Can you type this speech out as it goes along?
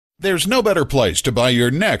There's no better place to buy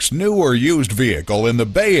your next new or used vehicle in the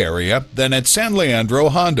Bay Area than at San Leandro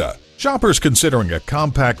Honda. Shoppers considering a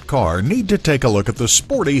compact car need to take a look at the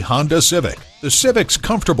sporty Honda Civic. The Civic's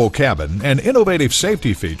comfortable cabin and innovative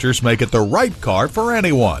safety features make it the right car for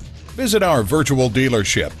anyone. Visit our virtual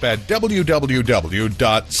dealership at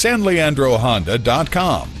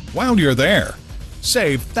www.sanleandrohonda.com. While you're there,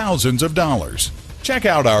 save thousands of dollars. Check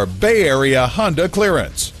out our Bay Area Honda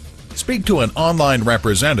clearance. Speak to an online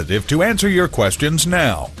representative to answer your questions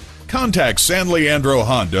now. Contact San Leandro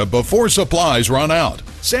Honda before supplies run out.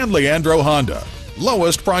 San Leandro Honda.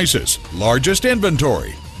 Lowest prices, largest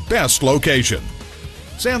inventory, best location.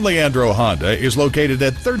 San Leandro Honda is located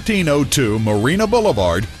at 1302 Marina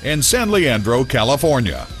Boulevard in San Leandro,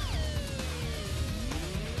 California.